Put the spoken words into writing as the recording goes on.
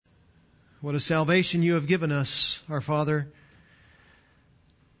What a salvation you have given us, our Father.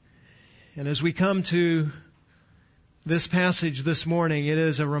 And as we come to this passage this morning, it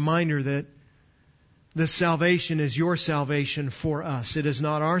is a reminder that this salvation is your salvation for us. It is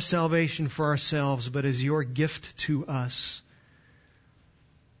not our salvation for ourselves, but is your gift to us.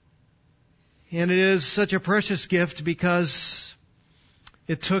 And it is such a precious gift because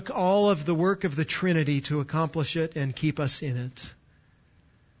it took all of the work of the Trinity to accomplish it and keep us in it.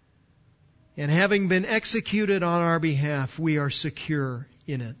 And having been executed on our behalf, we are secure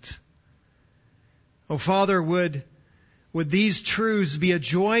in it. Oh, Father, would these truths be a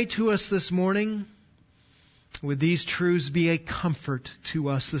joy to us this morning? Would these truths be a comfort to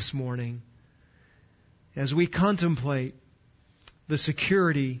us this morning as we contemplate the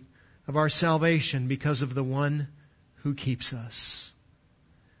security of our salvation because of the one who keeps us?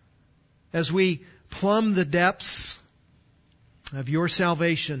 As we plumb the depths of your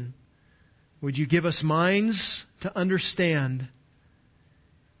salvation, would you give us minds to understand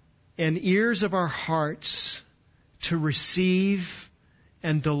and ears of our hearts to receive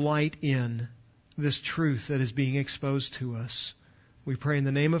and delight in this truth that is being exposed to us? We pray in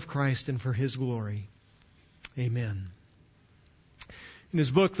the name of Christ and for His glory. Amen. In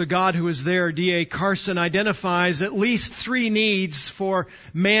his book, The God Who Is There, D.A. Carson identifies at least 3 needs for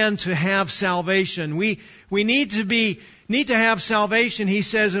man to have salvation. We need to have salvation, he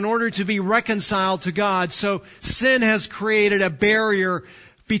says, in order to be reconciled to God. So sin has created a barrier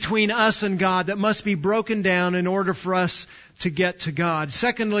between us and God that must be broken down in order for us to get to God.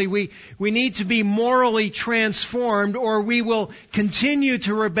 Secondly, we need to be morally transformed, or we will continue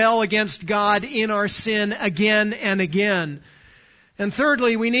to rebel against God in our sin again and again. And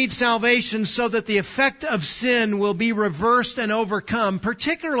thirdly, we need salvation so that the effect of sin will be reversed and overcome,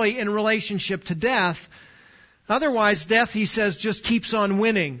 particularly in relationship to death. Otherwise, death, he says, just keeps on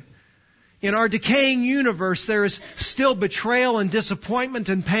winning. In our decaying universe, there is still betrayal and disappointment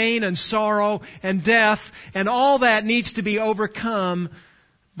and pain and sorrow and death, and all that needs to be overcome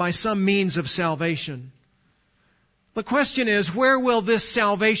by some means of salvation. The question is, where will this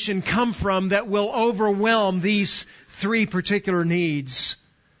salvation come from that will overwhelm these 3 particular needs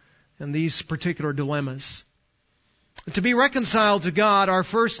and these particular dilemmas? To be reconciled to God, our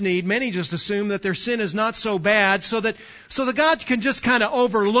first need, many just assume that their sin is not so bad, so that God can just kind of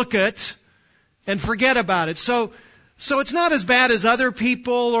overlook it and forget about it. So it's not as bad as other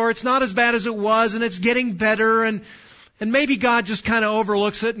people, or it's not as bad as it was, and it's getting better, and maybe God just kind of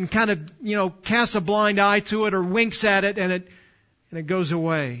overlooks it and kind of, casts a blind eye to it or winks at it, and it goes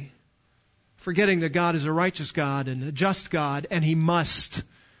away. Forgetting that God is a righteous God and a just God, and He must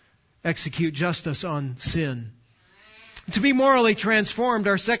execute justice on sin. To be morally transformed,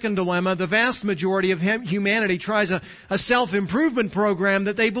 our second dilemma, the vast majority of humanity tries a self-improvement program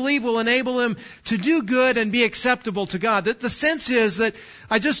that they believe will enable them to do good and be acceptable to God. The sense is that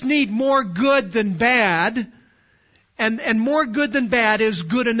I just need more good than bad, and more good than bad is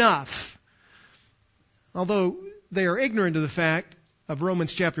good enough. Although they are ignorant of the fact of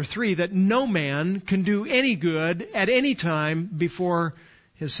Romans chapter 3 that no man can do any good at any time before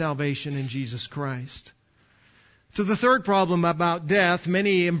his salvation in Jesus Christ. To the third problem about death,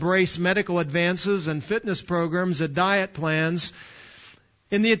 many embrace medical advances and fitness programs and diet plans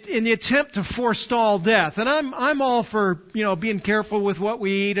in the attempt to forestall death. And I'm all for, being careful with what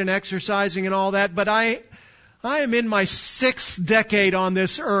we eat and exercising and all that, but I am in my 6th decade on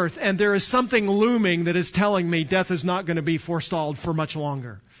this earth, and there is something looming that is telling me death is not going to be forestalled for much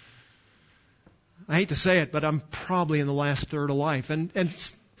longer. I hate to say it, but I'm probably in the last third of life. And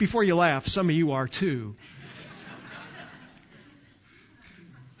before you laugh, some of you are too.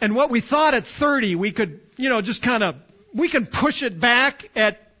 And what we thought at 30, we could, we can push it back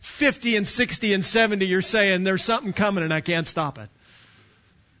at 50 and 60 and 70. You're saying there's something coming and I can't stop it.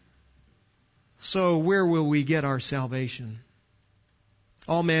 So where will we get our salvation?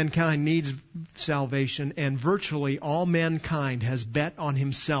 All mankind needs salvation, and virtually all mankind has bet on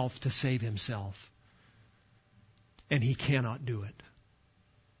himself to save himself. And he cannot do it.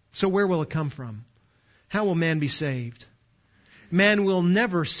 So where will it come from? How will man be saved? Man will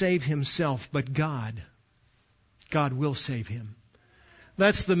never save himself, but God. God will save him.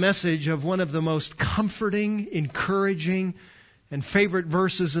 That's the message of one of the most comforting, encouraging, and favorite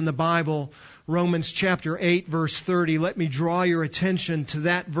verses in the Bible, Romans chapter 8, verse 30. Let me draw your attention to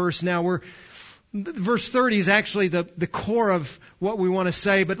that verse now. Verse 30 is actually the core of what we want to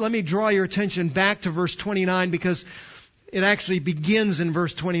say, but let me draw your attention back to verse 29, because it actually begins in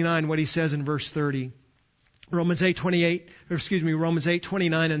verse 29, what he says in verse 30. Romans 8,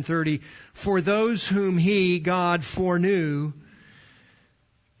 29 and 30. For those whom He, God, foreknew,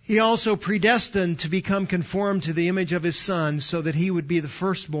 He also predestined to become conformed to the image of His Son, so that He would be the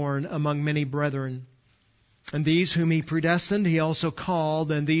firstborn among many brethren. And these whom He predestined, He also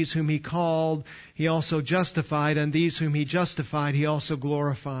called, and these whom He called, He also justified, and these whom He justified, He also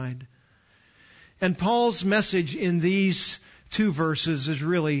glorified. And Paul's message in these two verses is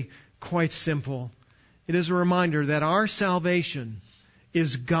really quite simple. It is a reminder that our salvation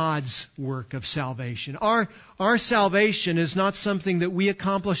is God's work of salvation. Our salvation is not something that we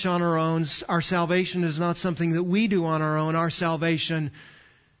accomplish on our own. Our salvation is not something that we do on our own. Our salvation,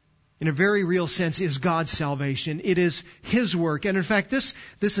 in a very real sense, is God's salvation. It is His work. And in fact, this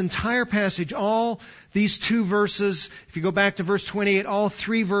entire passage, all these two verses, if you go back to verse 28, all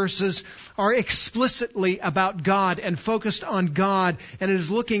three verses are explicitly about God and focused on God. And it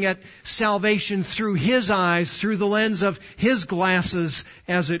is looking at salvation through His eyes, through the lens of His glasses,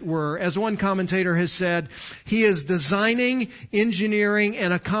 as it were. As one commentator has said, He is designing, engineering,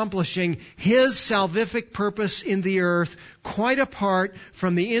 and accomplishing His salvific purpose in the earth, quite apart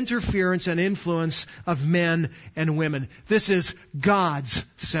from the interference and influence of men and women. This is God's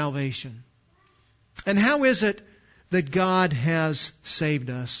salvation. And how is it that God has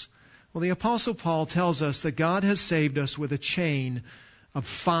saved us? Well, the Apostle Paul tells us that God has saved us with a chain of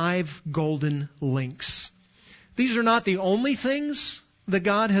 5 golden links. These are not the only things that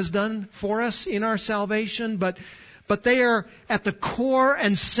God has done for us in our salvation, but they are at the core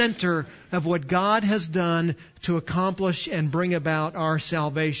and center of what God has done to accomplish and bring about our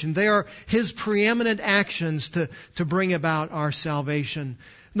salvation. They are His preeminent actions to bring about our salvation.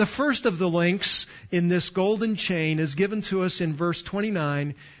 The first of the links in this golden chain is given to us in verse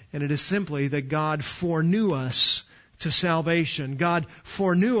 29, and it is simply that God foreknew us to salvation. God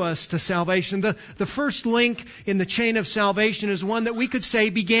foreknew us to salvation. The first link in the chain of salvation is one that we could say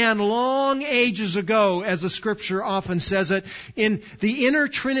began long ages ago, as the Scripture often says it, in the inner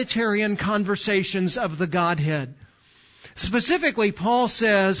Trinitarian conversations of the Godhead. Specifically, Paul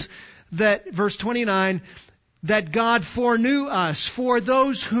says that, verse 29, that God foreknew us for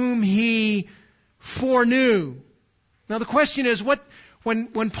those whom He foreknew. Now the question is,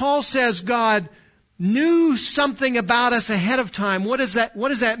 when Paul says God knew something about us ahead of time, what does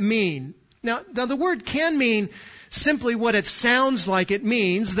that mean? Now the word can mean simply what it sounds like it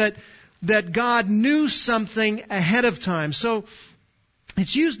means, that God knew something ahead of time. So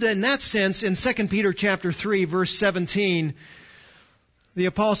it's used in that sense in 2 Peter chapter 3, verse 17. The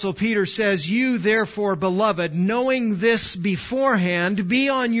Apostle Peter says, "You therefore, beloved, knowing this beforehand, be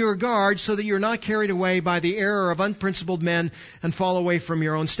on your guard so that you're not carried away by the error of unprincipled men and fall away from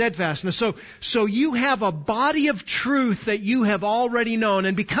your own steadfastness." So you have a body of truth that you have already known,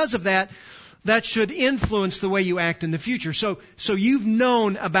 and because of that should influence the way you act in the future. So you've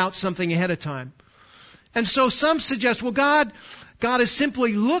known about something ahead of time. And so some suggest, well, God has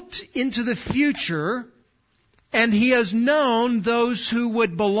simply looked into the future, and He has known those who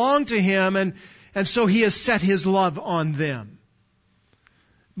would belong to Him, and so He has set His love on them.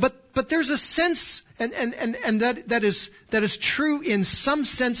 But there's a sense, and that is true in some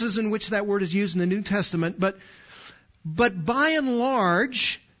senses in which that word is used in the New Testament, but by and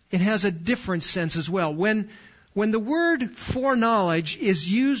large, it has a different sense as well. When the word foreknowledge is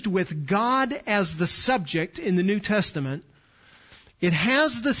used with God as the subject in the New Testament, it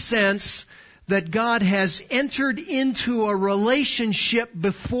has the sense that God has entered into a relationship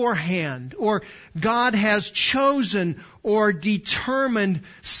beforehand, or God has chosen or determined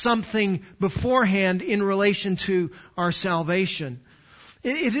something beforehand in relation to our salvation.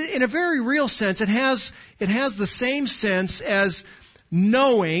 In a very real sense, it has the same sense as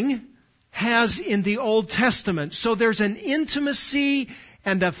knowing has in the Old Testament. So there's an intimacy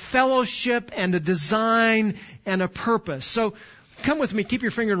and a fellowship and a design and a purpose. So come with me, keep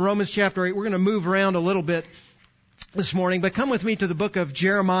your finger in Romans chapter 8. We're going to move around a little bit this morning, but come with me to the book of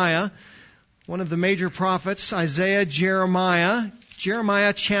Jeremiah, one of the major prophets, Isaiah, Jeremiah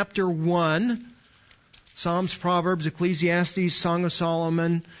chapter 1, Psalms, Proverbs, Ecclesiastes, Song of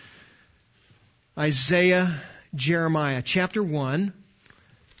Solomon, Isaiah, Jeremiah chapter 1.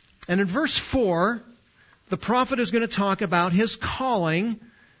 And in verse 4, the prophet is going to talk about his calling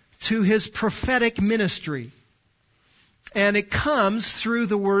to his prophetic ministry. And it comes through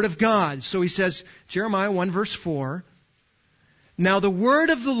the Word of God. So he says, Jeremiah 1 verse 4, "Now the word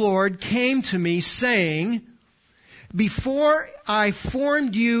of the Lord came to me, saying, before I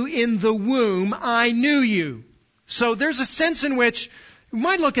formed you in the womb, I knew you." So there's a sense in which we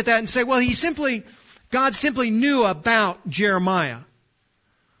might look at that and say, well, God simply knew about Jeremiah.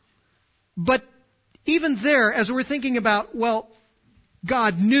 But even there, as we're thinking about, well,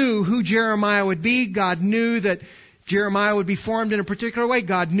 God knew who Jeremiah would be. God knew that Jeremiah would be formed in a particular way.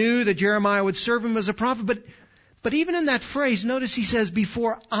 God knew that Jeremiah would serve him as a prophet. But even in that phrase, notice he says,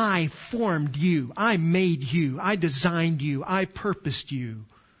 before I formed you, I made you, I designed you, I purposed you,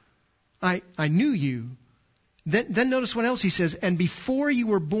 I knew you. Then notice what else he says, and before you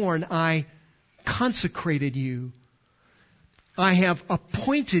were born, I consecrated you. I have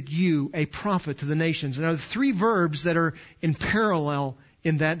appointed you a prophet to the nations. Now, the three verbs that are in parallel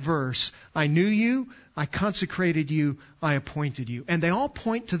in that verse. I knew you, I consecrated you, I appointed you. And they all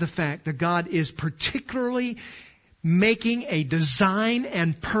point to the fact that God is particularly making a design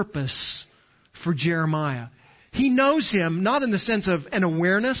and purpose for Jeremiah. He knows him not in the sense of an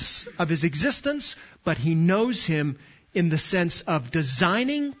awareness of his existence, but he knows him in the sense of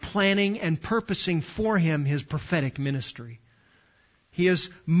designing, planning, and purposing for him his prophetic ministry. He has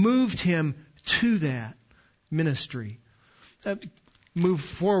moved him to that ministry. Move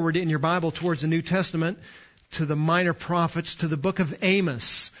forward in your Bible towards the New Testament to the minor prophets, to the book of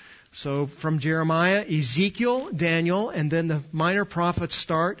Amos. So from Jeremiah, Ezekiel, Daniel, and then the minor prophets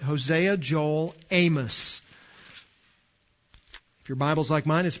start, Hosea, Joel, Amos. If your Bible's like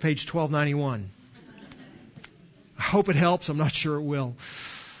mine, it's page 1291. I hope it helps. I'm not sure it will.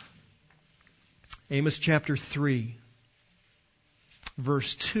 Amos chapter 3,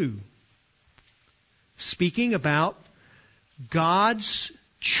 verse 2. Speaking about God's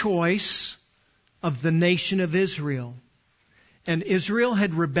choice of the nation of Israel. And Israel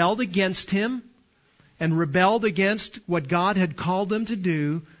had rebelled against him and rebelled against what God had called them to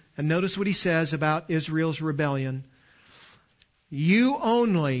do. And notice what he says about Israel's rebellion. You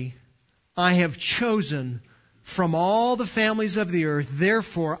only I have chosen from all the families of the earth.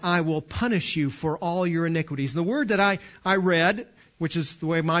 Therefore, I will punish you for all your iniquities. The word that I read, which is the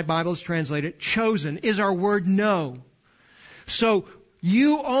way my Bible is translated, chosen, is our word know. So,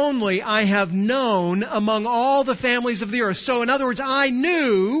 you only I have known among all the families of the earth. So, in other words, I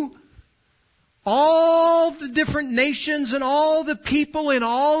knew all the different nations and all the people in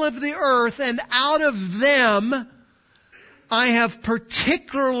all of the earth, and out of them I have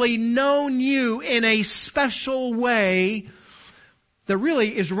particularly known you in a special way that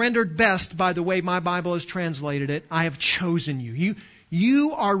really is rendered best by the way my Bible has translated it. I have chosen you.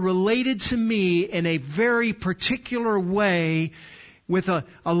 You are related to me in a very particular way with a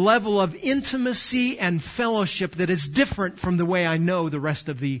level of intimacy and fellowship that is different from the way I know the rest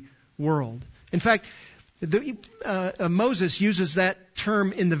of the world. In fact, Moses uses that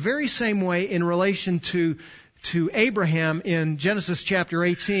term in the very same way in relation to Abraham in Genesis chapter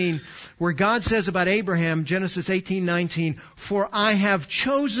 18, where God says about Abraham, Genesis 18:19, for I have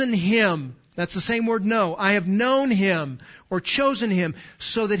chosen him. That's the same word know. I have known him or chosen him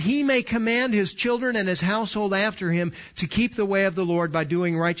so that he may command his children and his household after him to keep the way of the Lord by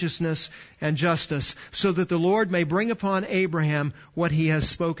doing righteousness and justice, so that the Lord may bring upon Abraham what he has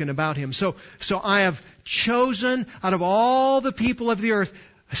spoken about him. So I have chosen out of all the people of the earth,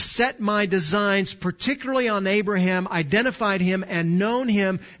 set my designs particularly on Abraham, identified him and known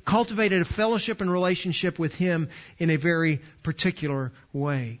him, cultivated a fellowship and relationship with him in a very particular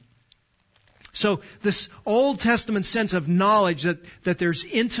way. So this Old Testament sense of knowledge that there's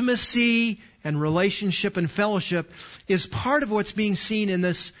intimacy and relationship and fellowship is part of what's being seen in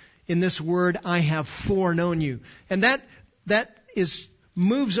this word, I have foreknown you. And that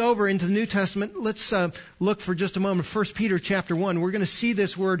moves over into the New Testament. Let's look for just a moment. 1 Peter chapter 1. We're going to see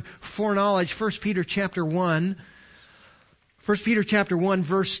this word foreknowledge. 1 Peter chapter 1. 1 Peter chapter 1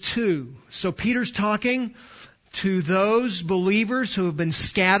 verse 2. So Peter's talking to those believers who have been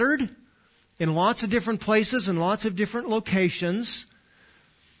scattered in lots of different places and lots of different locations.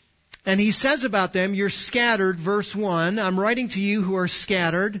 And he says about them, you're scattered, verse 1. I'm writing to you who are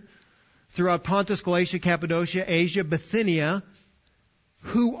scattered throughout Pontus, Galatia, Cappadocia, Asia, Bithynia,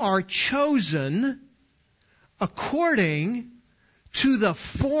 who are chosen according to the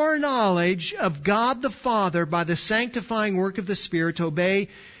foreknowledge of God the Father by the sanctifying work of the Spirit to obey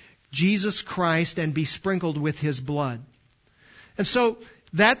Jesus Christ and be sprinkled with His blood. And so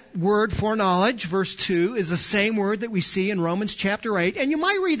that word foreknowledge, verse 2, is the same word that we see in Romans chapter 8. And you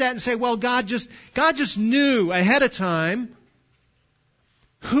might read that and say, well, God just knew ahead of time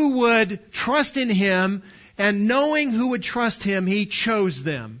who would trust in Him, and knowing who would trust Him, He chose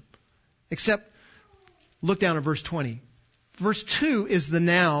them. Except, look down at verse 20. Verse 2 is the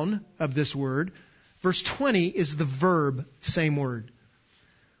noun of this word. Verse 20 is the verb, same word.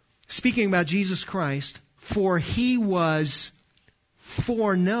 Speaking about Jesus Christ, for He was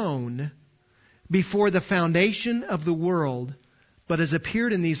foreknown before the foundation of the world, but has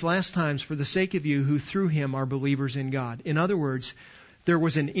appeared in these last times for the sake of you who through Him are believers in God. In other words, there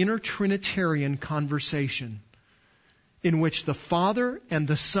was an inner Trinitarian conversation in which the Father and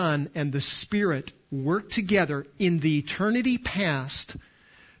the Son and the Spirit worked together in the eternity past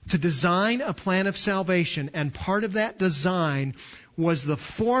to design a plan of salvation. And part of that design was the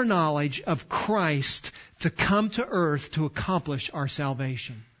foreknowledge of Christ to come to earth to accomplish our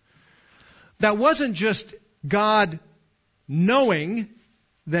salvation. That wasn't just God knowing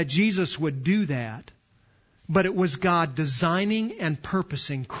that Jesus would do that, but it was God designing and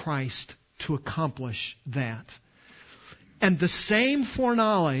purposing Christ to accomplish that. And the same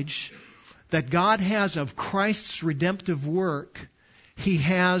foreknowledge that God has of Christ's redemptive work, He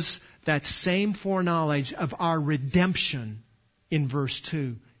has that same foreknowledge of our redemption in verse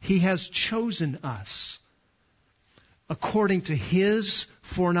 2. He has chosen us according to His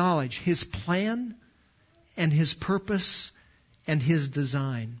foreknowledge, His plan and His purpose and His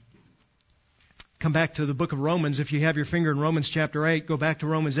design. Come back to the book of Romans. If you have your finger in Romans chapter 8, go back to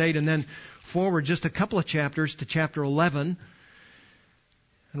Romans 8 and then forward just a couple of chapters to chapter 11.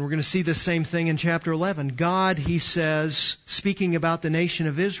 And we're going to see the same thing in chapter 11. God, He says, speaking about the nation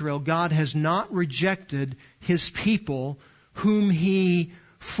of Israel, God has not rejected His people whom He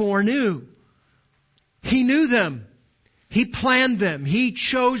foreknew. He knew them. He planned them. He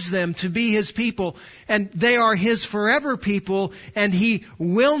chose them to be His people. And they are His forever people. And He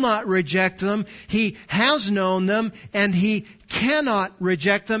will not reject them. He has known them. And He cannot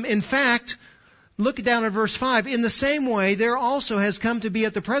reject them. In fact, look down at verse 5. In the same way, there also has come to be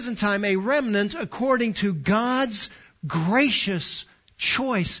at the present time a remnant according to God's gracious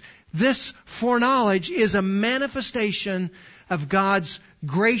choice. This foreknowledge is a manifestation of God's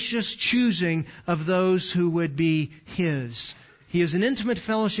gracious choosing of those who would be His. He is in intimate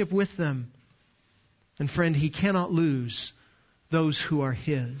fellowship with them. And friend, He cannot lose those who are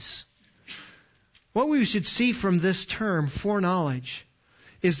His. What we should see from this term, foreknowledge,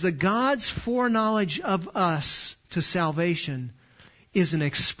 is that God's foreknowledge of us to salvation is an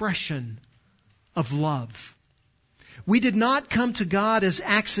expression of love. We did not come to God as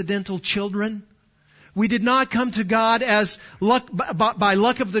accidental children. We did not come to God as by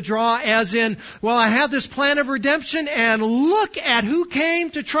luck of the draw, as in, well, I have this plan of redemption and look at who came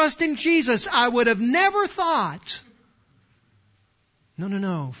to trust in Jesus. I would have never thought.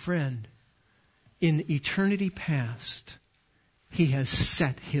 No, friend. In eternity past, He has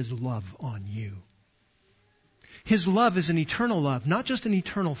set His love on you. His love is an eternal love, not just an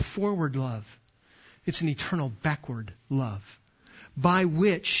eternal forward love. It's an eternal backward love, by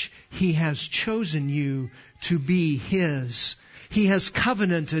which He has chosen you to be His. He has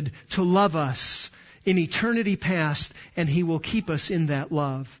covenanted to love us in eternity past, and He will keep us in that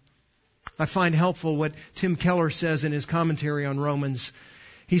love. I find helpful what Tim Keller says in his commentary on Romans.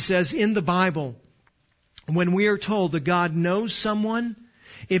 He says, in the Bible, when we are told that God knows someone,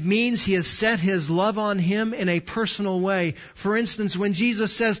 it means He has set His love on him in a personal way. For instance, when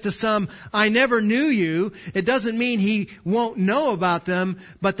Jesus says to some, I never knew you, it doesn't mean He won't know about them,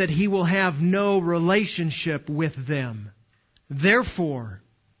 but that He will have no relationship with them. Therefore,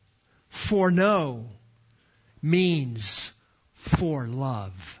 foreknow means for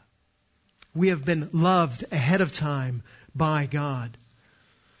love. We have been loved ahead of time by God.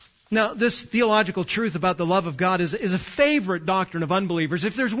 Now, this theological truth about the love of God is a favorite doctrine of unbelievers.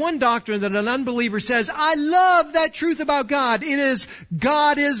 If there's one doctrine that an unbeliever says, I love that truth about God, it is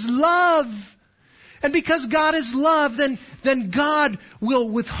God is love. And because God is love, then God will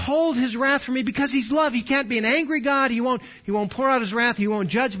withhold His wrath from me because He's love. He can't be an angry God. He won't pour out His wrath. He won't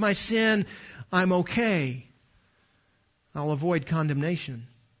judge my sin. I'm okay. I'll avoid condemnation.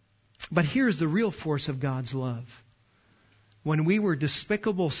 But here's the real force of God's love. When we were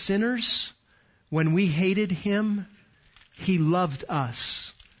despicable sinners, when we hated Him, He loved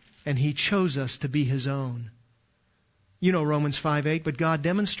us, and He chose us to be His own. You know Romans 5:8, but God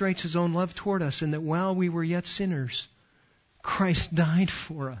demonstrates His own love toward us in that while we were yet sinners, Christ died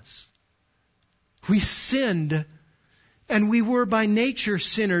for us. We sinned, and we were by nature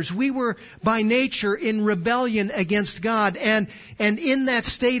sinners. We were by nature in rebellion against God, and in that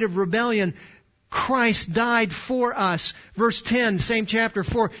state of rebellion, Christ died for us. Verse 10, same chapter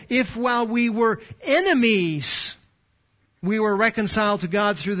 4. If while we were enemies, we were reconciled to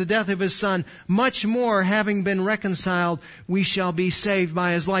God through the death of His Son, much more, having been reconciled, we shall be saved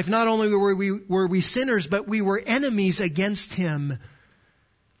by His life. Not only were we sinners, but we were enemies against Him.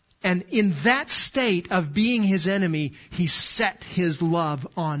 And in that state of being His enemy, He set His love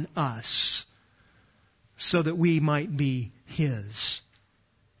on us so that we might be His.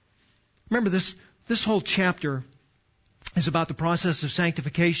 Remember, this whole chapter is about the process of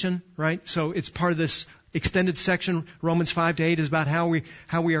sanctification, right? So it's part of this extended section. Romans 5-8 is about how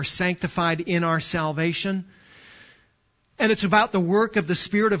we are sanctified in our salvation. And it's about the work of the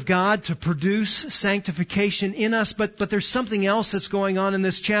Spirit of God to produce sanctification in us. But there's something else that's going on in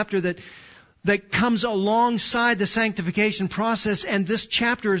this chapter that comes alongside the sanctification process. And this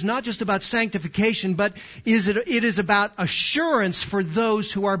chapter is not just about sanctification, but it is about assurance for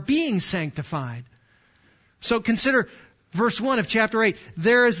those who are being sanctified. So consider verse 1 of chapter 8.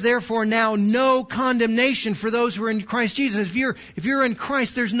 There is therefore now no condemnation for those who are in Christ Jesus. If you're in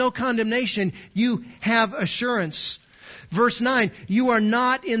Christ, there's no condemnation. You have assurance. Verse 9, you are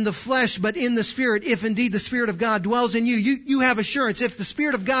not in the flesh, but in the Spirit, if indeed the Spirit of God dwells in you. You have assurance. If the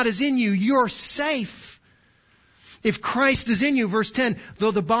Spirit of God is in you, you're safe. If Christ is in you, verse 10,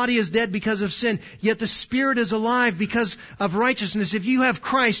 though the body is dead because of sin, yet the Spirit is alive because of righteousness. If you have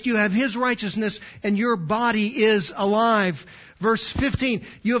Christ, you have His righteousness, and your body is alive. Verse 15,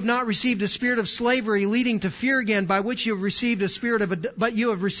 you have not received a spirit of slavery leading to fear again, by which you have received a spirit but you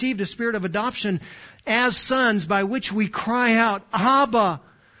have received a spirit of adoption as sons, by which we cry out, Abba,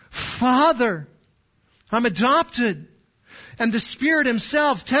 Father. I'm adopted. And the Spirit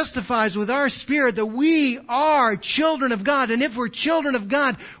Himself testifies with our spirit that we are children of God. And if we're children of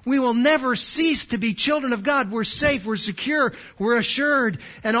God, we will never cease to be children of God. We're safe, we're secure, we're assured.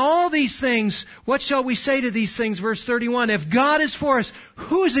 And all these things, what shall we say to these things? Verse 31, if God is for us,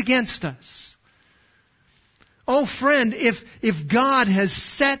 who is against us? Oh friend, if God has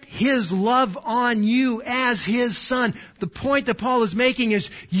set His love on you as His Son, the point that Paul is making is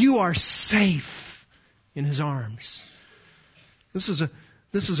you are safe in His arms. This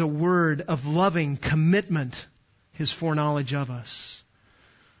is a word of loving commitment, His foreknowledge of us.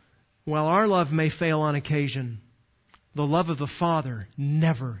 While our love may fail on occasion, the love of the Father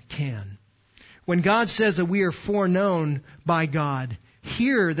never can. When God says that we are foreknown by God,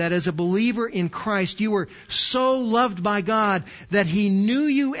 hear that as a believer in Christ, you were so loved by God that He knew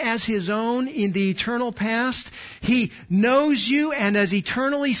you as His own in the eternal past. He knows you and has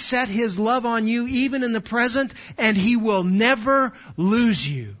eternally set His love on you even in the present, and He will never lose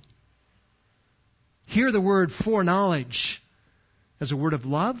you. Hear the word foreknowledge as a word of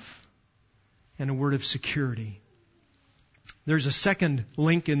love and a word of security. There's a second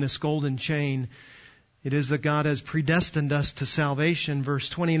link in this golden chain. It is that God has predestined us to salvation. Verse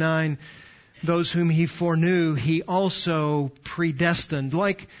 29, those whom He foreknew, He also predestined.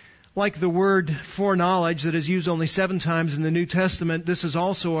 Like the word foreknowledge that is used only 7 times in the New Testament, this is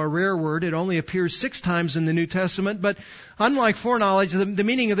also a rare word. It only appears 6 times in the New Testament. But unlike foreknowledge, the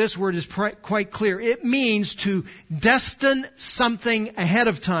meaning of this word is quite clear. It means to destine something ahead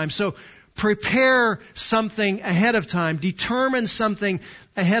of time. So prepare something ahead of time. Determine something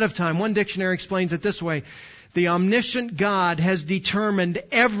ahead of time. One dictionary explains it this way. The omniscient God has determined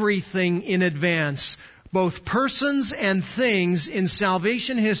everything in advance, both persons and things in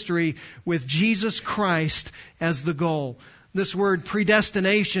salvation history, with Jesus Christ as the goal. This word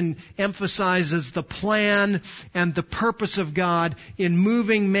predestination emphasizes the plan and the purpose of God in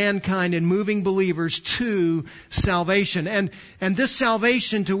moving mankind and moving believers to salvation. And this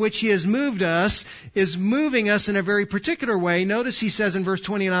salvation to which He has moved us is moving us in a very particular way. Notice He says in verse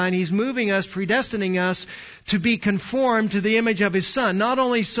 29, He's moving us, predestining us to be conformed to the image of His Son. Not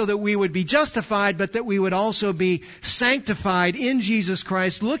only so that we would be justified, but that we would also be sanctified in Jesus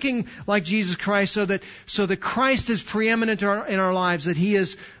Christ, looking like Jesus Christ, so that Christ is preeminent in our lives, that He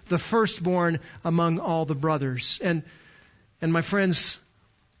is the firstborn among all the brothers. And my friends,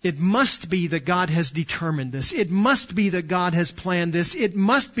 it must be that God has determined this. It must be that God has planned this. It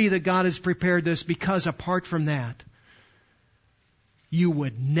must be that God has prepared this, because apart from that, you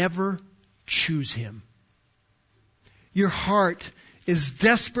would never choose Him. Your heart is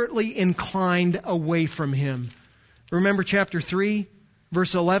desperately inclined away from Him. Remember chapter 3,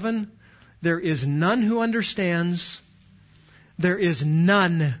 verse 11? There is none who understands. There is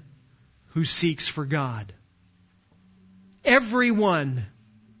none who seeks for God. Everyone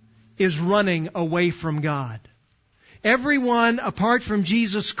is running away from God. Everyone, apart from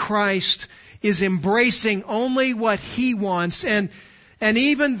Jesus Christ, is embracing only what He wants, and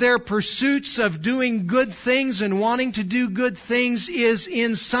even their pursuits of doing good things and wanting to do good things is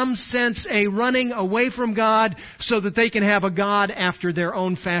in some sense a running away from God so that they can have a God after their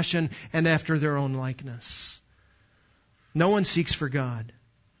own fashion and after their own likeness. No one seeks for God.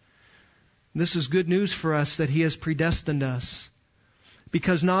 This is good news for us that He has predestined us,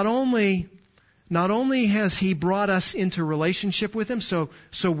 because not only has He brought us into relationship with Him, so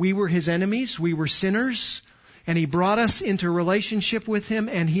we were His enemies, we were sinners, and He brought us into relationship with Him,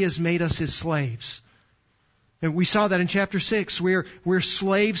 and He has made us His slaves. And we saw that in chapter 6. We're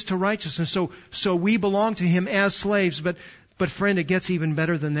slaves to righteousness. So we belong to Him as slaves. But friend, it gets even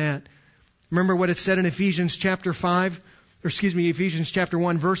better than that. Remember what it said in Ephesians chapter 5? Ephesians chapter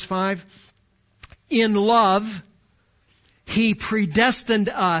 1, verse 5. In love, He predestined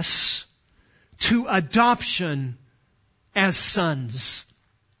us to adoption as sons.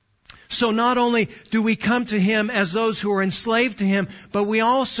 So not only do we come to Him as those who are enslaved to Him, but we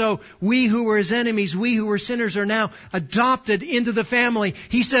who were His enemies, we who were sinners, are now adopted into the family.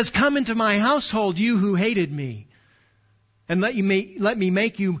 He says, come into my household, you who hated me, and let me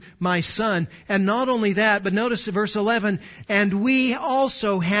make you my son. And not only that, but notice verse 11, and we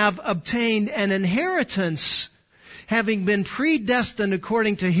also have obtained an inheritance, having been predestined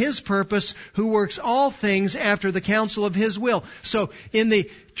according to His purpose, who works all things after the counsel of His will. So in the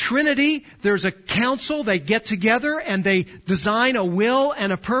Trinity, there's a council. They get together and they design a will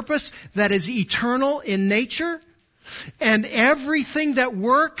and a purpose that is eternal in nature. And everything that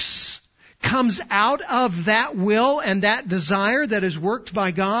works comes out of that will and that desire that is worked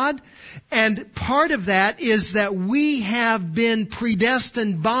by God. And part of that is that we have been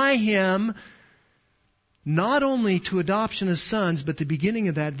predestined by Him not only to adoption as sons, but the beginning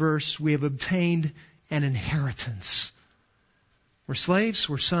of that verse, we have obtained an inheritance. We're slaves,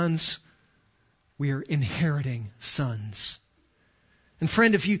 we're sons, we are inheriting sons. And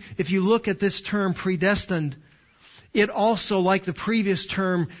friend, if you look at this term predestined, it also, like the previous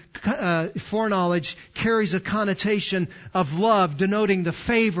term, foreknowledge, carries a connotation of love, denoting the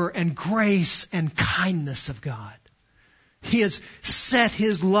favor and grace and kindness of God. He has set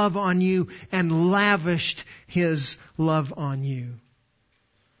His love on you and lavished His love on you.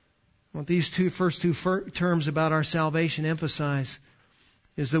 What these first two terms about our salvation emphasize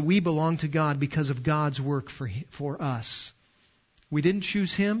is that we belong to God because of God's work for us. We didn't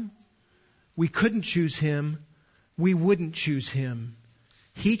choose Him. We couldn't choose Him. We wouldn't choose Him.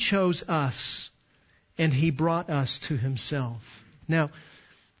 He chose us, and He brought us to Himself. Now,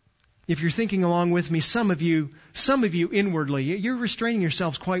 if you're thinking along with me, some of you inwardly, you're restraining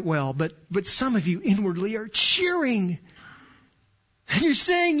yourselves quite well, but some of you inwardly are cheering. And you're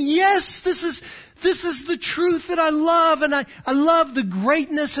saying, yes, this is the truth that I love, and I love the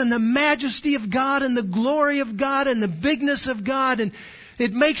greatness and the majesty of God and the glory of God and the bigness of God, and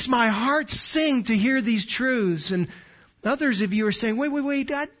it makes my heart sing to hear these truths. And others of you are saying,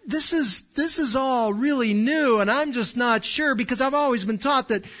 wait, this is all really new, and I'm just not sure, because I've always been taught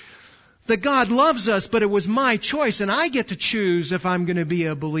that God loves us, but it was my choice, and I get to choose if I'm going to be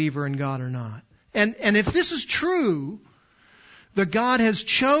a believer in God or not. And if this is true, that God has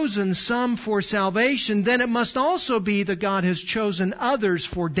chosen some for salvation, then it must also be that God has chosen others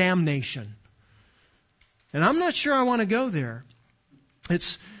for damnation. And I'm not sure I want to go there.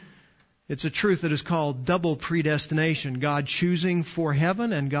 It's a truth that is called double predestination. God choosing for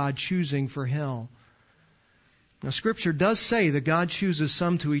heaven and God choosing for hell. Now, Scripture does say that God chooses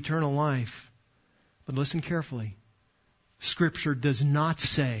some to eternal life. But listen carefully. Scripture does not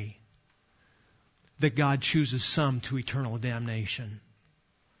say that God chooses some to eternal damnation.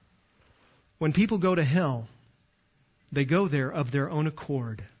 When people go to hell, they go there of their own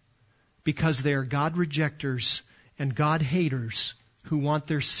accord because they are God rejectors and God haters who want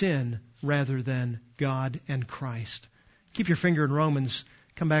their sin rather than God and Christ. Keep your finger in Romans.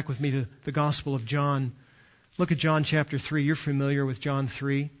 Come back with me to the Gospel of John. Look at John chapter 3. You're familiar with John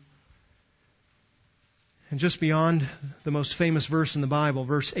 3. And just beyond the most famous verse in the Bible,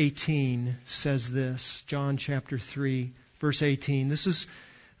 verse 18 says this. John chapter 3, verse 18. This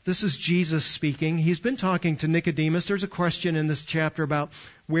is Jesus speaking. He's been talking to Nicodemus. There's a question in this chapter about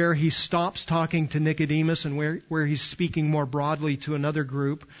where he stops talking to Nicodemus and where he's speaking more broadly to another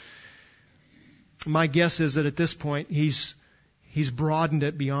group. My guess is that at this point he's broadened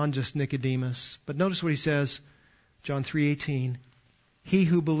it beyond just Nicodemus. But notice what he says, John 3:18. He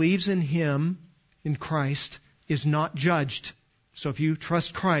who believes in him, in Christ, is not judged. So if you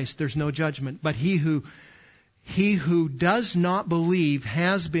trust Christ, there's no judgment. But he who does not believe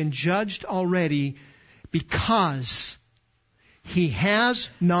has been judged already because he has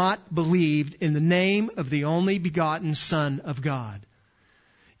not believed in the name of the only begotten Son of God.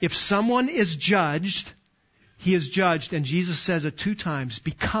 If someone is judged, he is judged, and Jesus says it 2 times,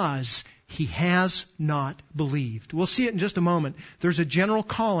 because he has not believed. We'll see it in just a moment. There's a general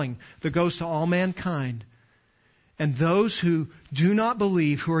calling that goes to all mankind. And those who do not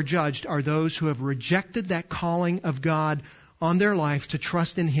believe, who are judged, are those who have rejected that calling of God on their life to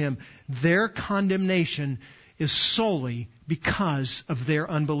trust in Him. Their condemnation is solely because of their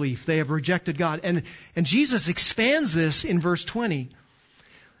unbelief. They have rejected God. And Jesus expands this in verse 20.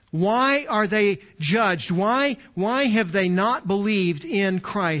 Why are they judged? Why have they not believed in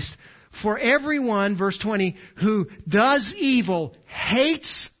Christ? For everyone, verse 20, who does evil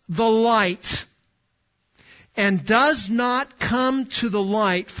hates the light and does not come to the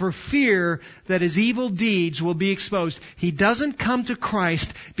light for fear that his evil deeds will be exposed. He doesn't come to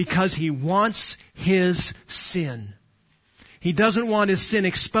Christ because he wants his sin. He doesn't want his sin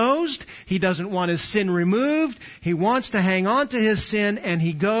exposed. He doesn't want his sin removed. He wants to hang on to his sin, and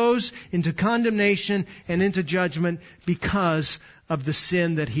he goes into condemnation and into judgment because of the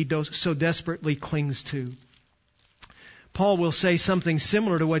sin that he so desperately clings to. Paul will say something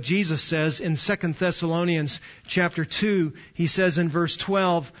similar to what Jesus says in 2 Thessalonians chapter 2. He says in verse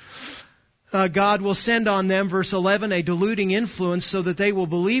 12, God will send on them, verse 11, a deluding influence so that they will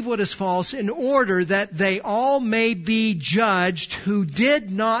believe what is false, in order that they all may be judged who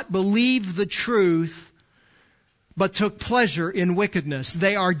did not believe the truth but took pleasure in wickedness.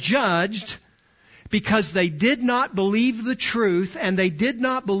 They are judged because they did not believe the truth, and they did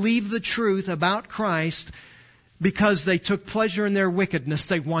not believe the truth about Christ because they took pleasure in their wickedness.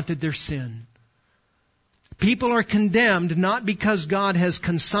 They wanted their sin. People are condemned not because God has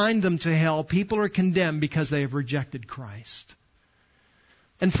consigned them to hell. People are condemned because they have rejected Christ.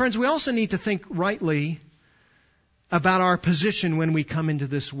 And friends, we also need to think rightly about our position when we come into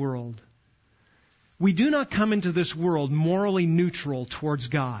this world. We do not come into this world morally neutral towards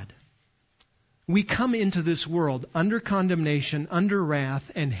God. We come into this world under condemnation, under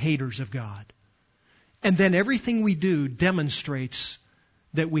wrath, and haters of God. And then everything we do demonstrates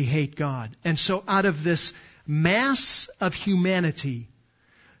that we hate God. And so out of this mass of humanity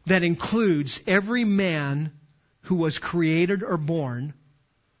that includes every man who was created or born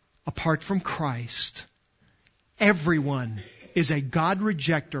apart from Christ, everyone is a God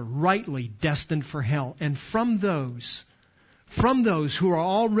rejecter, rightly destined for hell. And from those who are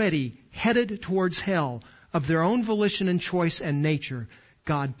already headed towards hell of their own volition and choice and nature,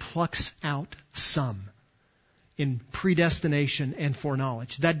 God plucks out some in predestination and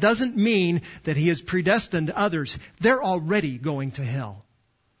foreknowledge. That doesn't mean that He has predestined others. They're already going to hell.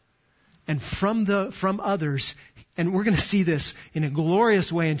 And from others, and we're going to see this in a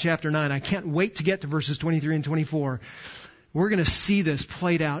glorious way in chapter 9. I can't wait to get to verses 23 and 24. We're going to see this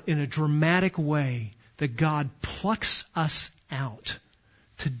played out in a dramatic way, that God plucks us out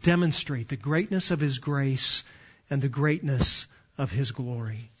to demonstrate the greatness of His grace and the greatness of His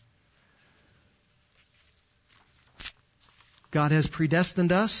glory. God has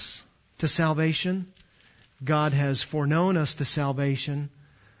predestined us to salvation. God has foreknown us to salvation.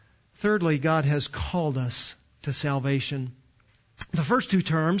 Thirdly, God has called us to salvation. The first two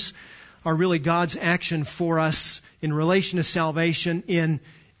terms are really God's action for us in relation to salvation in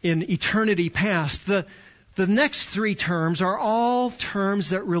eternity past. The next three terms are all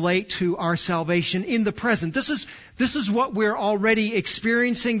terms that relate to our salvation in the present. This is what we're already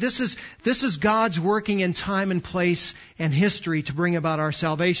experiencing. This is God's working in time and place and history to bring about our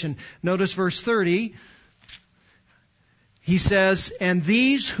salvation. Notice verse 30. He says, and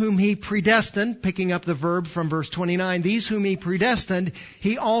these whom He predestined, picking up the verb from verse 29, these whom He predestined,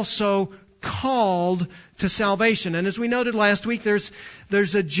 He also called to salvation. And as we noted last week, there's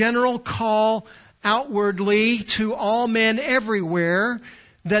a general call outwardly to all men everywhere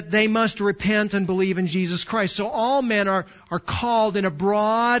that they must repent and believe in Jesus Christ. So all men are called in a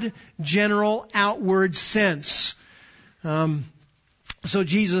broad, general, outward sense. So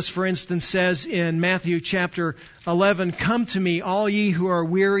Jesus, for instance, says in Matthew chapter 11, come to me, all ye who are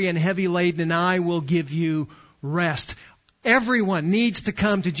weary and heavy laden, and I will give you rest. Everyone needs to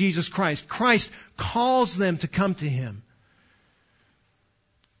come to Jesus Christ. Christ calls them to come to Him.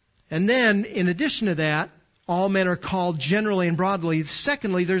 And then, in addition to that, all men are called generally and broadly.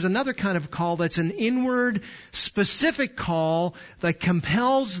 Secondly, there's another kind of call that's an inward, specific call that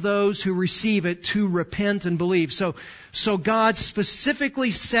compels those who receive it to repent and believe. So God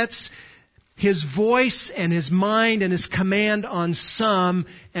specifically sets His voice and His mind and His command on some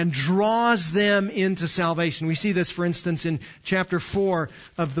and draws them into salvation. We see this, for instance, in chapter 4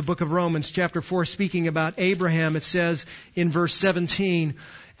 of the book of Romans. Chapter 4, speaking about Abraham, it says in verse 17,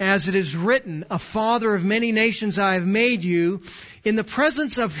 as it is written, a father of many nations I have made you, in the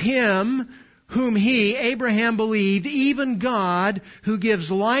presence of Him whom he, Abraham, believed, even God, who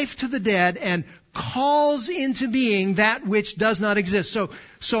gives life to the dead and calls into being that which does not exist.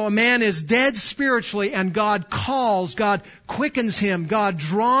 So a man is dead spiritually, and God calls, God quickens him, God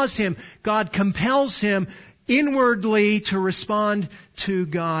draws him, God compels him inwardly to respond to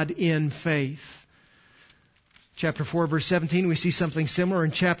God in faith. Chapter 4, verse 17, we see something similar in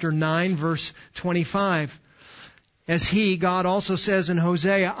chapter 9, verse 25. As He, God, also says in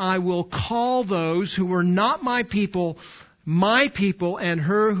Hosea, I will call those who were not my people, and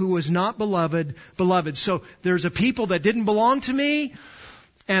her who was not beloved, beloved. So there's a people that didn't belong to me,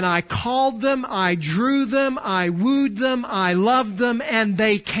 And I called them, I drew them, I wooed them, I loved them, and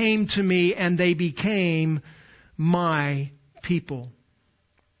they came to me, and they became my people.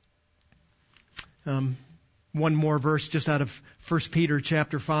 One more verse just out of 1 Peter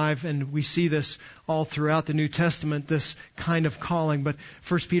chapter 5, and we see this all throughout the New Testament, this kind of calling. But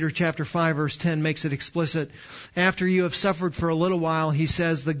 1 Peter chapter 5 verse 10 makes it explicit. After you have suffered for a little while, he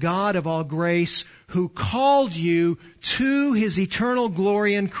says, the God of all grace, who called you to His eternal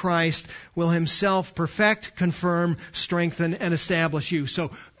glory in Christ, will Himself perfect, confirm, strengthen, and establish you.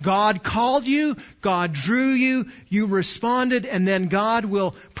 So God called you, God drew you, you responded, and then God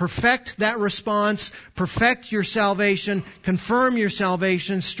will perfect that response, perfect your salvation, confirm your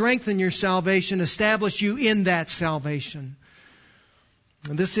salvation, strengthen your salvation, establish you in that salvation.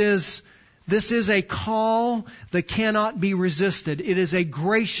 And this is a call that cannot be resisted. It is a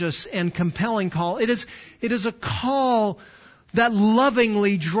gracious and compelling call. It is a call that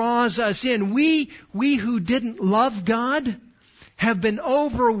lovingly draws us in. We who didn't love God have been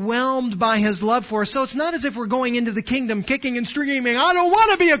overwhelmed by His love for us. So it's not as if we're going into the kingdom kicking and screaming, I don't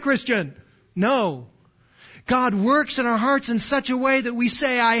want to be a Christian. No. God works in our hearts in such a way that we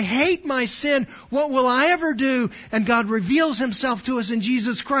say, I hate my sin. What will I ever do? And God reveals Himself to us in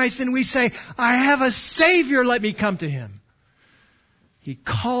Jesus Christ. And we say, I have a Savior. Let me come to Him. He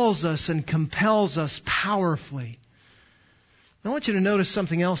calls us and compels us powerfully. I want you to notice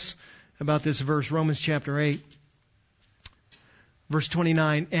something else about this verse, Romans chapter 8, verse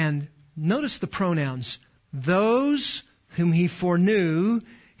 29. And notice the pronouns. Those whom He foreknew,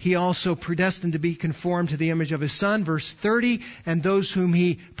 He also predestined to be conformed to the image of His Son. Verse 30, and those whom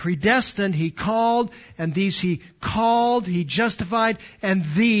He predestined, He called, and these He called, He justified, and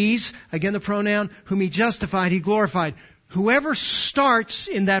these, again the pronoun, whom He justified, He glorified. Whoever starts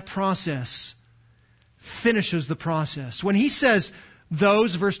in that process finishes the process. When He says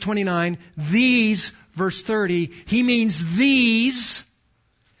those, verse 29, these, verse 30, He means these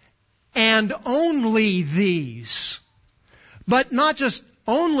and only these. But not just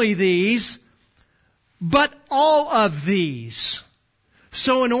only these, but all of these.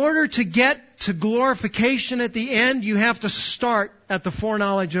 So in order to get to glorification at the end, you have to start at the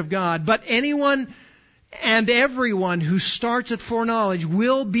foreknowledge of God. But anyone and everyone who starts at foreknowledge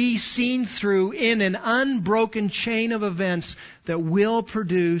will be seen through in an unbroken chain of events that will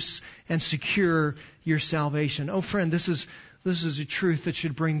produce and secure your salvation. Oh friend, this is a truth that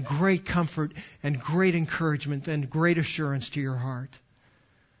should bring great comfort and great encouragement and great assurance to your heart.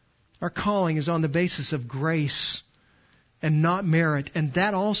 Our calling is on the basis of grace and not merit. And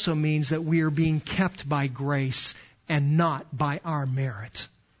that also means that we are being kept by grace and not by our merit.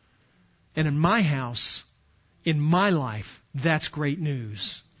 And in my house, in my life, that's great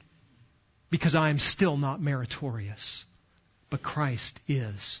news. Because I am still not meritorious. But Christ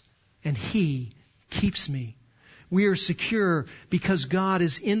is. And He keeps me. We are secure because God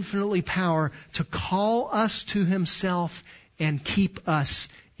is infinitely power to call us to Himself and keep us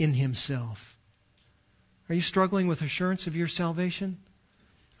in Himself. Are you struggling with assurance of your salvation?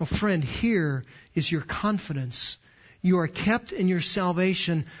 Oh, friend, here is your confidence. You are kept in your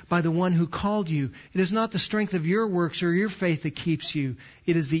salvation by the one who called you. It is not the strength of your works or your faith that keeps you.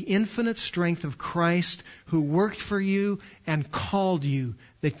 It is the infinite strength of Christ who worked for you and called you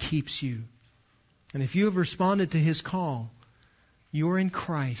that keeps you. And if you have responded to His call, you are in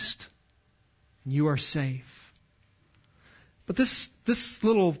Christ. And you are safe. But this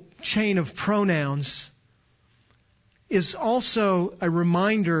little chain of pronouns is also a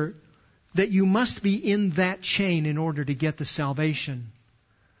reminder that you must be in that chain in order to get the salvation.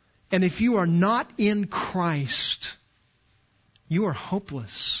 And if you are not in Christ, you are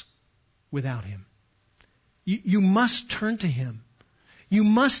hopeless without Him. You must turn to Him. You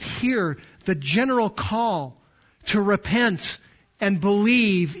must hear the general call to repent and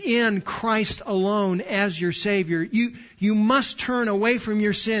believe in Christ alone as your Savior. You must turn away from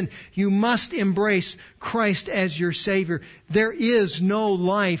your sin. You must embrace Christ as your Savior. There is no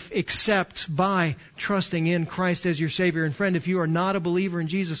life except by trusting in Christ as your Savior. And friend, if you are not a believer in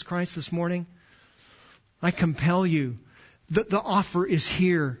Jesus Christ this morning, I compel you. The offer is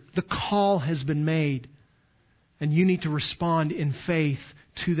here. The call has been made. And you need to respond in faith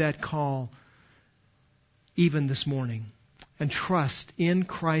to that call even this morning. And trust in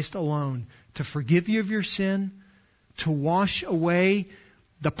Christ alone to forgive you of your sin, to wash away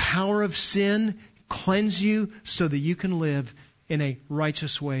the power of sin, cleanse you so that you can live in a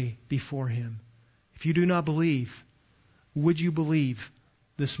righteous way before Him. If you do not believe, would you believe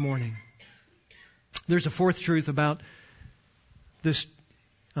this morning? There's a fourth truth about this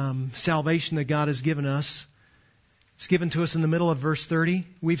salvation that God has given us. It's given to us in the middle of verse 30.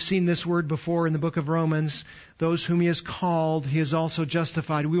 We've seen this word before in the book of Romans. Those whom He has called, He has also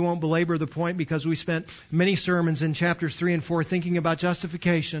justified. We won't belabor the point because we spent many sermons in chapters 3 and 4 thinking about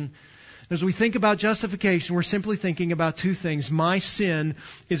justification. As we think about justification, we're simply thinking about two things. My sin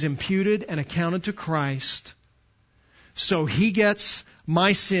is imputed and accounted to Christ. So He gets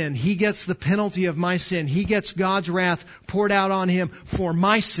my sin. He gets the penalty of my sin. He gets God's wrath poured out on Him for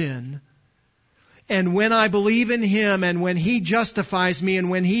my sin. And when I believe in Him and when He justifies me and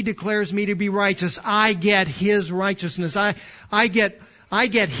when He declares me to be righteous, I get His righteousness. I get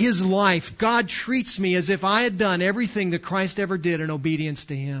His life. God treats me as if I had done everything that Christ ever did in obedience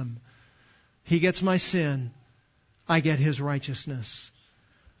to Him. He gets my sin. I get His righteousness.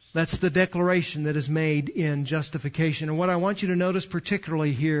 That's the declaration that is made in justification. And what I want you to notice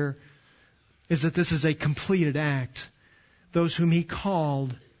particularly here is that this is a completed act. Those whom He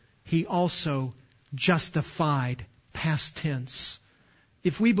called, He also justified, past tense.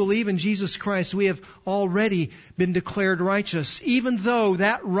 If we believe in Jesus Christ, we have already been declared righteous, even though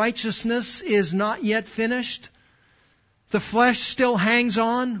that righteousness is not yet finished. The flesh still hangs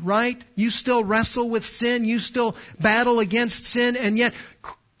on, right? You still wrestle with sin. You still battle against sin. And yet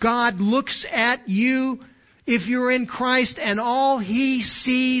God looks at you if you're in Christ and all He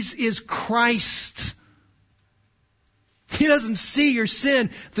sees is Christ. He doesn't see your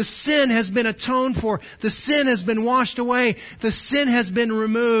sin. The sin has been atoned for. The sin has been washed away. The sin has been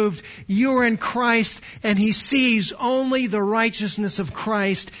removed. You're in Christ, and He sees only the righteousness of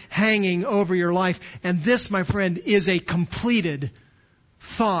Christ hanging over your life. And this, my friend, is a completed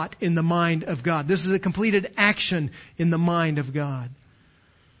thought in the mind of God. This is a completed action in the mind of God.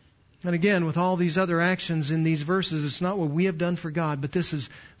 And again, with all these other actions in these verses, it's not what we have done for God, but this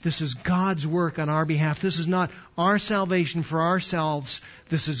is God's work on our behalf. This is not our salvation for ourselves.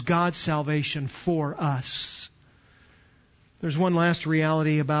 This is God's salvation for us. There's one last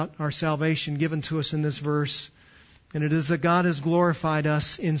reality about our salvation given to us in this verse, and it is that God has glorified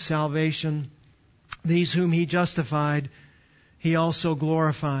us in salvation. These whom He justified, He also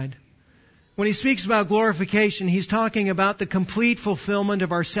glorified. When he speaks about glorification, he's talking about the complete fulfillment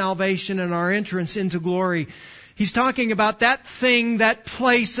of our salvation and our entrance into glory. He's talking about that thing, that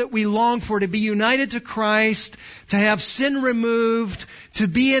place that we long for, to be united to Christ, to have sin removed, to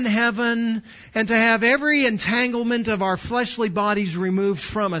be in heaven, and to have every entanglement of our fleshly bodies removed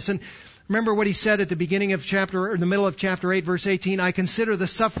from us. And remember what he said at the beginning of the middle of chapter 8, verse 18, I consider the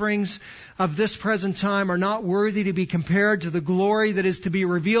sufferings of this present time are not worthy to be compared to the glory that is to be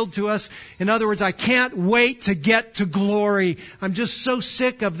revealed to us. In other words, I can't wait to get to glory. I'm just so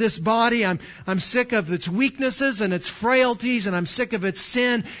sick of this body. I'm sick of its weaknesses and its frailties, and I'm sick of its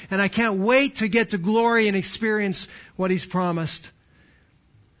sin, and I can't wait to get to glory and experience what He's promised.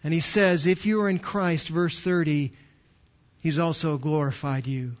 And he says, if you are in Christ, verse 30, He's also glorified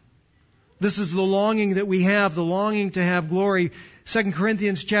you. This is the longing that we have, the longing to have glory. 2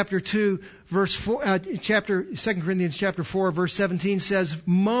 Corinthians chapter 4, verse 17 says,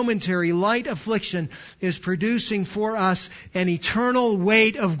 momentary light affliction is producing for us an eternal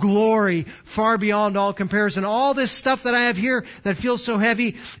weight of glory far beyond all comparison. All this stuff that I have here that feels so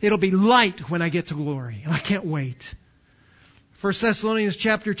heavy, it'll be light when I get to glory. I can't wait. 1 Thessalonians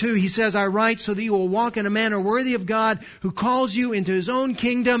chapter 2, he says, I write so that you will walk in a manner worthy of God who calls you into His own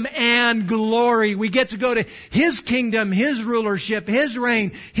kingdom and glory. We get to go to His kingdom, His rulership, His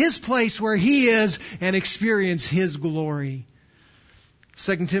reign, His place where He is, and experience His glory.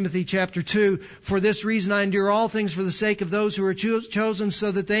 2 Timothy chapter 2, for this reason I endure all things for the sake of those who are chosen,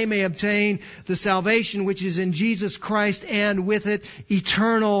 so that they may obtain the salvation which is in Jesus Christ, and with it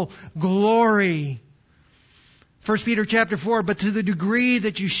eternal glory. 1 Peter chapter 4, but to the degree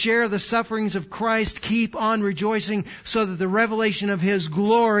that you share the sufferings of Christ, keep on rejoicing, so that the revelation of His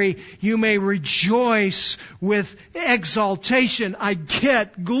glory you may rejoice with exaltation. I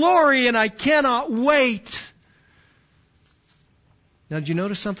get glory and I cannot wait. Now, did you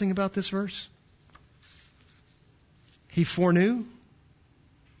notice something about this verse? He foreknew.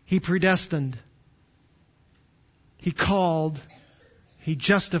 He predestined. He called. He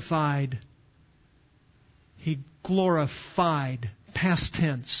justified. He glorified, past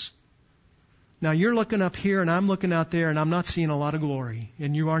tense. Now you're looking up here and I'm looking out there and I'm not seeing a lot of glory,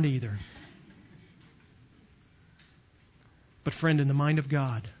 and you aren't either. But friend, in the mind of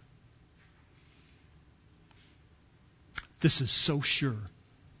God, this is so sure.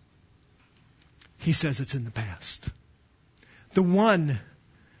 He says it's in the past. The one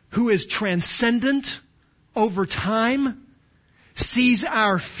who is transcendent over time sees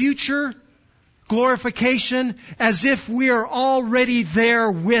our future glorification as if we are already there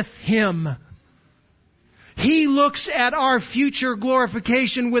with Him. He looks at our future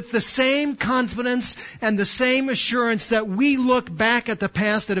glorification with the same confidence and the same assurance that we look back at the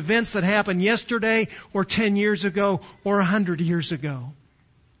past, at events that happened yesterday or 10 years ago or 100 years ago.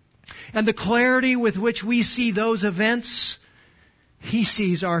 And the clarity with which we see those events, He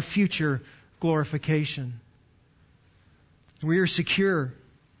sees our future glorification. We are secure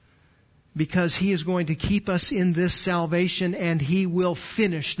because He is going to keep us in this salvation, and He will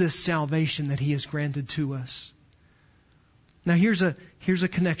finish this salvation that He has granted to us. Now here's a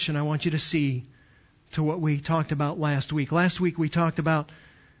connection I want you to see to what we talked about last week. Last week we talked about,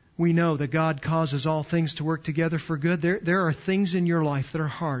 we know that God causes all things to work together for good. There are things in your life that are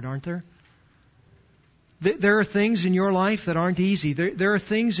hard, aren't there? There are things in your life that aren't easy. There are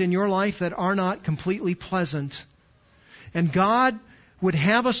things in your life that are not completely pleasant. And God would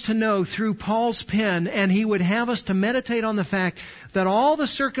have us to know through Paul's pen, and he would have us to meditate on the fact that all the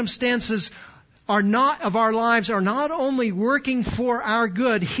circumstances of our lives are not only working for our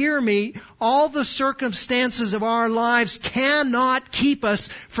good. Hear me, all the circumstances of our lives cannot keep us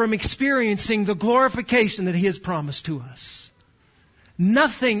from experiencing the glorification that He has promised to us.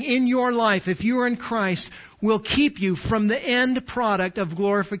 Nothing in your life, if you are in Christ, will keep you from the end product of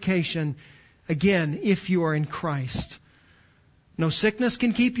glorification. Again, if you are in Christ. No sickness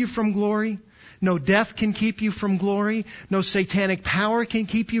can keep you from glory. No death can keep you from glory. No satanic power can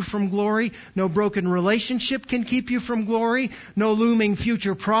keep you from glory. No broken relationship can keep you from glory. No looming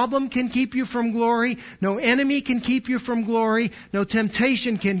future problem can keep you from glory. No enemy can keep you from glory. No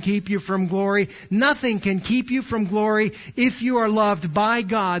temptation can keep you from glory. Nothing can keep you from glory if you are loved by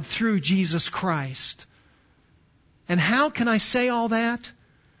God through Jesus Christ. And how can I say all that?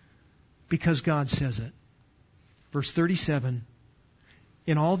 Because God says it. Verse 37.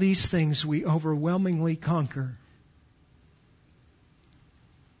 In all these things we overwhelmingly conquer.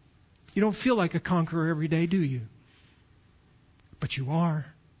 You don't feel like a conqueror every day, do you? But you are.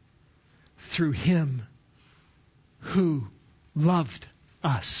 Through Him who loved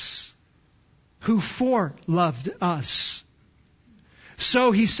us. Who foreloved us.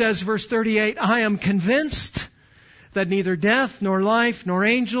 So he says, verse 38, I am convinced that neither death, nor life, nor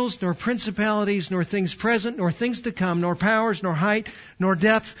angels, nor principalities, nor things present, nor things to come, nor powers, nor height, nor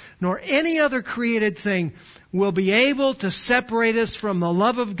depth, nor any other created thing will be able to separate us from the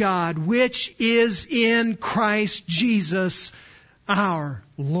love of God, which is in Christ Jesus our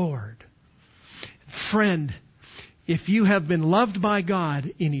Lord. Friend, if you have been loved by God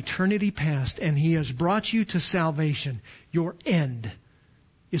in eternity past and He has brought you to salvation, your end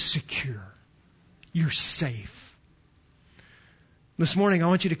is secure. You're safe. This morning, I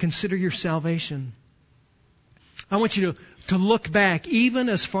want you to consider your salvation. I want you to look back, even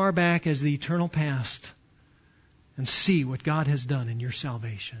as far back as the eternal past, and see what God has done in your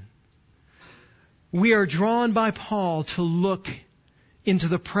salvation. We are drawn by Paul to look into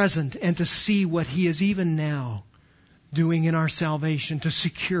the present and to see what He is even now doing in our salvation to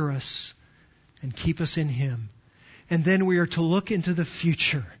secure us and keep us in Him. And then we are to look into the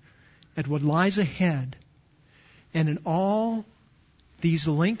future at what lies ahead. And in all these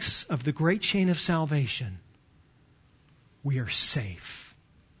links of the great chain of salvation, we are safe.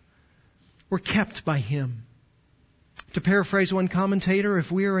 We're kept by Him. To paraphrase one commentator,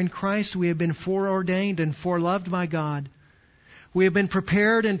 if we are in Christ, we have been foreordained and foreloved by God. We have been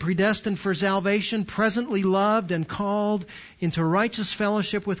prepared and predestined for salvation, presently loved and called into righteous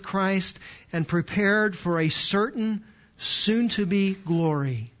fellowship with Christ, and prepared for a certain soon-to-be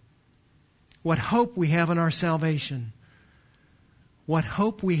glory. What hope we have in our salvation. What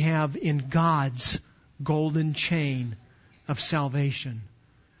hope we have in God's golden chain of salvation.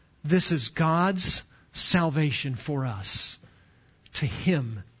 This is God's salvation for us. To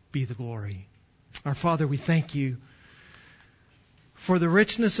Him be the glory. Our Father, we thank You for the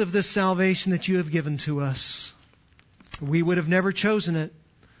richness of this salvation that You have given to us. We would have never chosen it,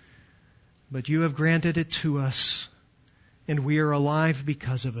 but You have granted it to us, and we are alive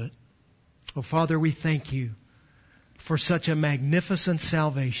because of it. Oh, Father, we thank You for such a magnificent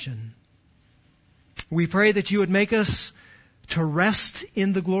salvation. We pray that You would make us to rest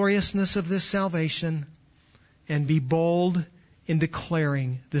in the gloriousness of this salvation and be bold in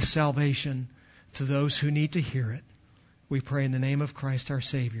declaring this salvation to those who need to hear it. We pray in the name of Christ our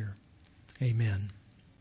Savior. Amen.